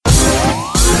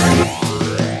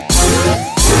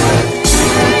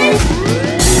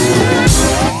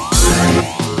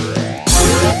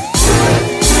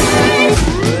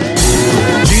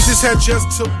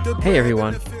Hey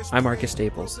everyone, I'm Marcus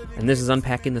Staples, and this is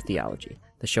Unpacking the Theology,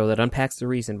 the show that unpacks the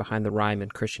reason behind the rhyme in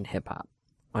Christian hip-hop.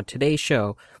 On today's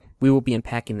show, we will be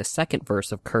unpacking the second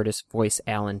verse of Curtis Voice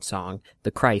Allen's song,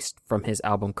 The Christ, from his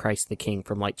album Christ the King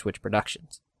from Light Switch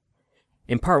Productions.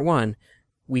 In part 1,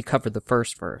 we covered the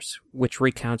first verse, which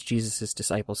recounts Jesus'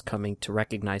 disciples coming to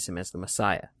recognize him as the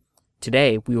Messiah.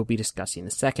 Today, we will be discussing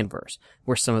the second verse,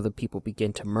 where some of the people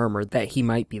begin to murmur that he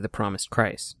might be the promised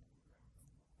Christ.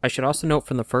 I should also note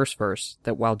from the first verse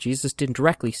that while Jesus didn't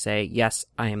directly say, "Yes,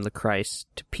 I am the Christ,"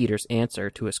 to Peter's answer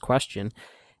to his question,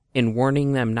 in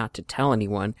warning them not to tell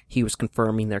anyone, he was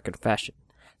confirming their confession.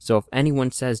 So if anyone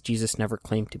says Jesus never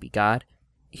claimed to be God,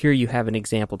 here you have an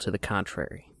example to the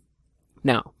contrary.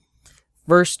 Now,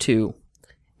 verse 2,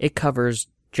 it covers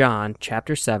John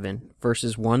chapter 7,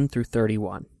 verses 1 through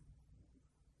 31.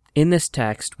 In this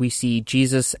text, we see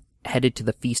Jesus headed to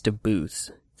the Feast of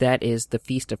Booths. That is the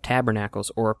Feast of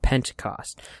Tabernacles, or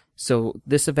Pentecost. So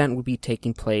this event would be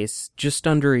taking place just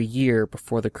under a year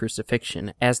before the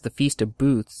crucifixion, as the Feast of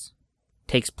Booths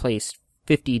takes place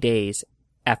 50 days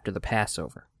after the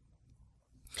Passover.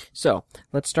 So,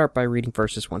 let's start by reading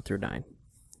verses 1 through 9.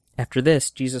 After this,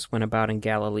 Jesus went about in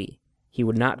Galilee. He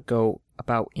would not go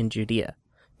about in Judea,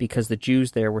 because the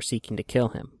Jews there were seeking to kill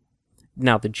him.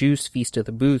 Now the Jews' Feast of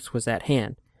the Booths was at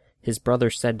hand. His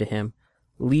brothers said to him,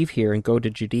 "Leave here and go to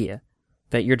Judea,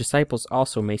 that your disciples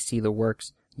also may see the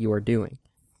works you are doing.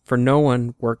 For no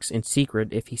one works in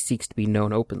secret if he seeks to be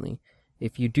known openly.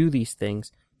 If you do these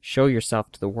things, show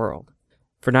yourself to the world."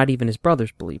 For not even his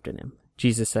brothers believed in him.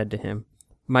 Jesus said to him,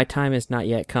 "My time is not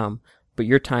yet come, but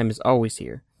your time is always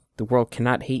here. The world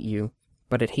cannot hate you,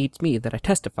 but it hates me that I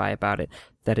testify about it,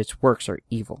 that its works are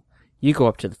evil. You go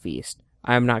up to the feast.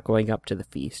 I am not going up to the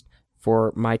feast,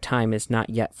 for my time is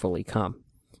not yet fully come."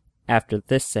 After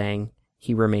this saying,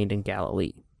 he remained in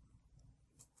Galilee.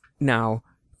 Now,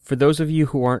 for those of you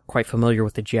who aren't quite familiar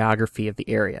with the geography of the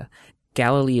area,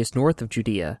 Galilee is north of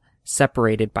Judea,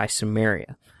 separated by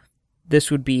Samaria.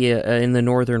 This would be in the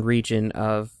northern region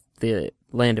of the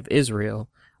land of Israel,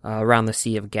 around the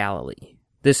Sea of Galilee.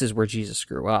 This is where Jesus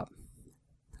grew up.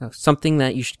 Something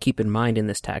that you should keep in mind in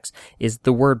this text is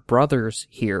the word brothers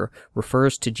here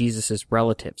refers to Jesus'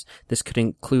 relatives. This could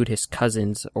include his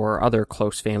cousins or other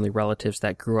close family relatives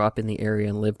that grew up in the area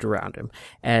and lived around him,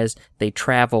 as they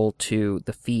travel to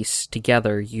the feasts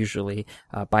together, usually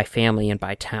by family and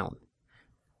by town.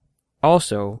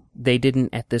 Also, they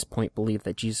didn't at this point believe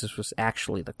that Jesus was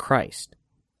actually the Christ.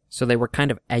 So they were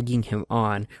kind of egging him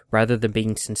on rather than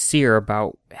being sincere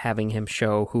about having him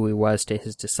show who he was to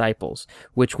his disciples,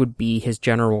 which would be his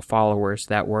general followers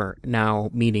that were now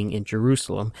meeting in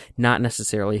Jerusalem, not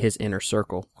necessarily his inner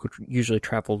circle, who usually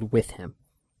traveled with him.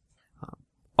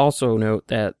 Also note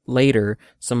that later,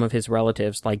 some of his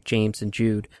relatives, like James and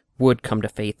Jude, would come to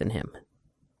faith in him.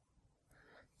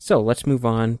 So let's move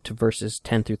on to verses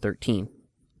 10 through 13.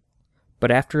 But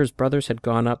after his brothers had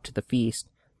gone up to the feast,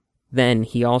 then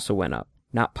he also went up,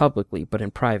 not publicly, but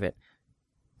in private.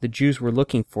 The Jews were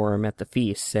looking for him at the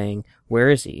feast, saying, "Where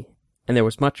is he?" And there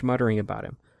was much muttering about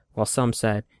him, while some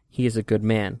said, "He is a good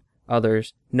man."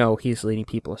 Others, "No, he is leading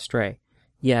people astray."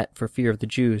 Yet, for fear of the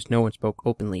Jews, no one spoke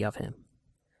openly of him.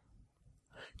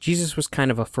 Jesus was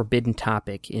kind of a forbidden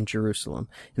topic in Jerusalem,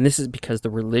 and this is because the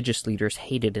religious leaders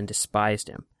hated and despised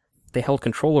him. They held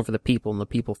control over the people, and the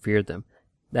people feared them.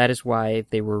 That is why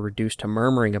they were reduced to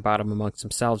murmuring about him amongst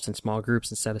themselves in small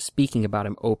groups instead of speaking about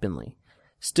him openly.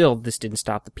 Still, this didn't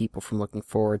stop the people from looking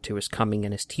forward to his coming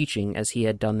and his teaching, as he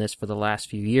had done this for the last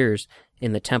few years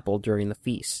in the temple during the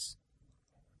feasts.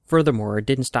 Furthermore, it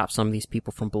didn't stop some of these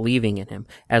people from believing in him,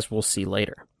 as we'll see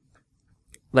later.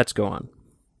 Let's go on.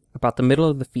 About the middle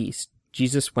of the feast,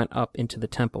 Jesus went up into the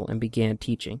temple and began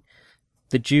teaching.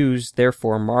 The Jews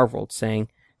therefore marveled, saying,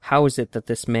 "How is it that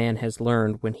this man has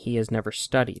learned when he has never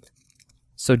studied?"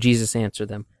 So Jesus answered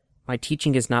them, "My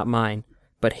teaching is not mine,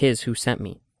 but his who sent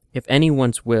me. If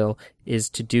anyone's will is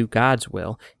to do God's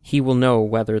will, he will know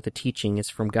whether the teaching is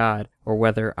from God or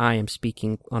whether I am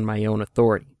speaking on my own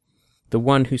authority. The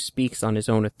one who speaks on his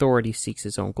own authority seeks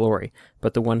his own glory,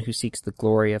 but the one who seeks the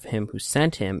glory of him who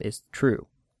sent him is true.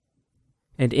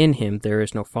 And in him there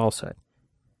is no falsehood.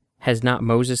 Has not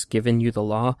Moses given you the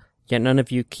law? Yet none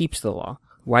of you keeps the law.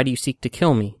 Why do you seek to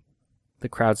kill me?" The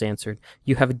crowds answered,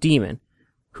 "You have a demon.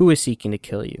 Who is seeking to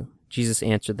kill you?" Jesus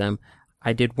answered them,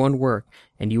 "I did one work,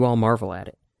 and you all marvel at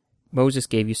it. Moses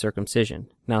gave you circumcision,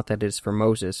 not that it is from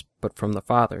Moses, but from the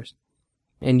fathers.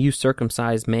 And you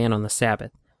circumcise man on the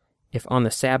Sabbath. If on the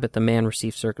Sabbath a man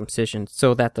receives circumcision,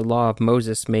 so that the law of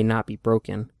Moses may not be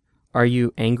broken, are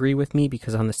you angry with me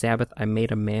because on the Sabbath I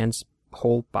made a man's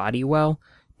whole body well?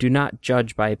 Do not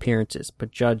judge by appearances, but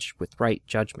judge with right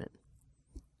judgment.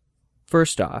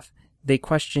 First off, they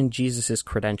questioned Jesus'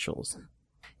 credentials.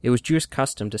 It was Jewish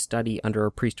custom to study under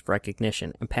a priest of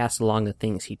recognition and pass along the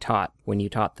things he taught when you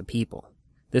taught the people.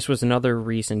 This was another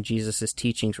reason Jesus'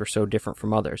 teachings were so different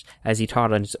from others, as he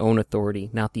taught on his own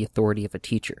authority, not the authority of a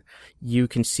teacher. You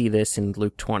can see this in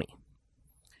Luke 20.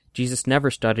 Jesus never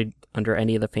studied under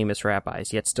any of the famous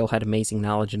rabbis, yet still had amazing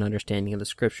knowledge and understanding of the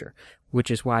Scripture,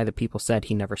 which is why the people said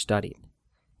he never studied.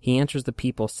 He answers the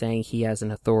people saying he has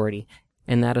an authority,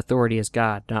 and that authority is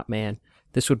God, not man.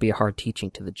 This would be a hard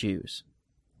teaching to the Jews.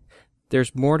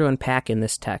 There's more to unpack in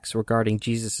this text regarding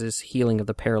Jesus' healing of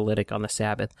the paralytic on the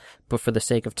Sabbath, but for the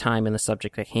sake of time and the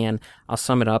subject at hand, I'll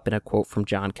sum it up in a quote from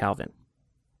John Calvin.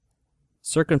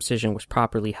 Circumcision was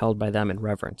properly held by them in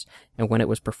reverence, and when it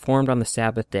was performed on the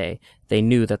Sabbath day, they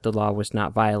knew that the law was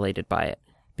not violated by it,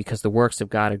 because the works of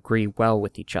God agree well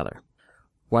with each other.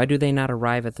 Why do they not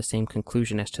arrive at the same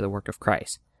conclusion as to the work of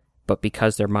Christ? But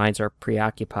because their minds are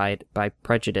preoccupied by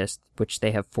prejudice which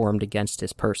they have formed against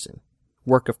his person.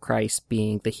 Work of Christ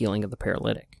being the healing of the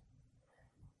paralytic.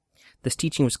 This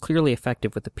teaching was clearly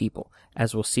effective with the people,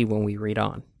 as we'll see when we read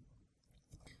on.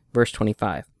 Verse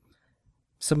 25.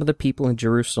 Some of the people in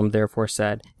Jerusalem therefore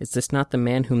said, Is this not the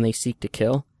man whom they seek to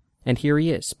kill? And here he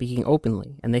is, speaking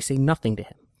openly, and they say nothing to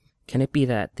him. Can it be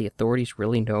that the authorities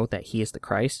really know that he is the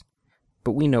Christ?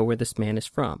 But we know where this man is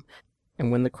from,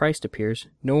 and when the Christ appears,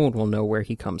 no one will know where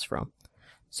he comes from.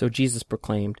 So Jesus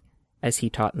proclaimed, as he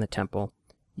taught in the temple,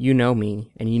 You know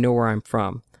me, and you know where I'm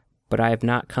from, but I have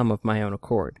not come of my own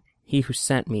accord. He who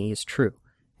sent me is true,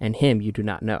 and him you do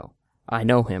not know. I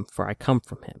know him, for I come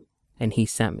from him, and he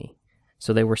sent me.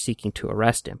 So they were seeking to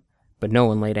arrest him, but no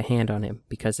one laid a hand on him,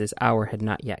 because his hour had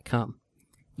not yet come.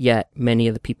 Yet many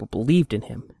of the people believed in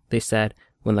him. They said,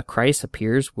 When the Christ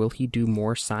appears, will he do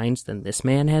more signs than this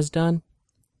man has done?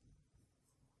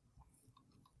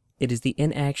 It is the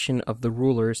inaction of the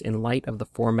rulers in light of the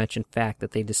forementioned fact that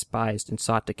they despised and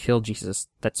sought to kill Jesus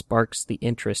that sparks the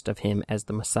interest of him as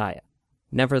the Messiah.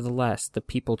 Nevertheless, the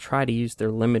people try to use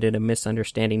their limited and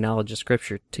misunderstanding knowledge of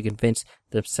Scripture to convince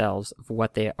themselves of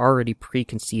what they already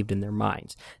preconceived in their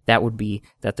minds. That would be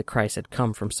that the Christ had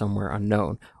come from somewhere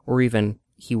unknown, or even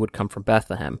he would come from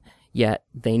Bethlehem. Yet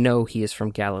they know he is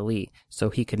from Galilee, so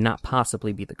he could not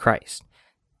possibly be the Christ.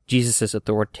 Jesus'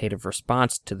 authoritative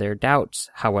response to their doubts,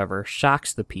 however,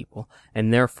 shocks the people,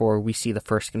 and therefore we see the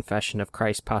first confession of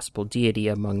Christ's possible deity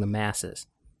among the masses.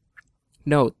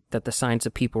 Note that the signs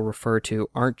that people refer to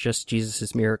aren't just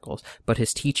Jesus' miracles, but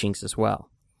his teachings as well.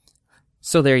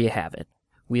 So there you have it.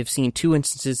 We have seen two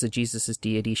instances of Jesus'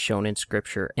 deity shown in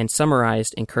Scripture and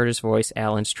summarized in Curtis Voice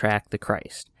Allen's track, The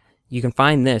Christ. You can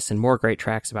find this and more great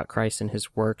tracks about Christ and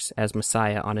his works as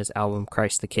Messiah on his album,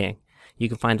 Christ the King. You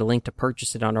can find a link to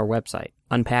purchase it on our website,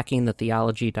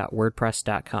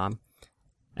 unpackingthetheology.wordpress.com.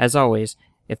 As always,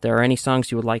 if there are any songs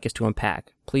you would like us to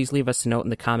unpack, please leave us a note in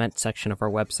the comment section of our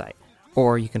website.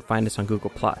 Or you can find us on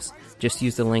Google+. Just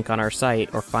use the link on our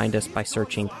site or find us by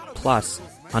searching plus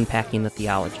Unpacking the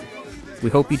Theology. We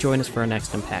hope you join us for our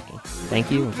next unpacking.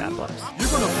 Thank you and God bless. You're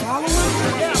going to follow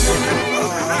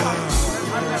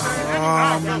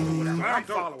him?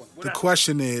 The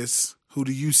question is, who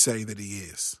do you say that he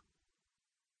is?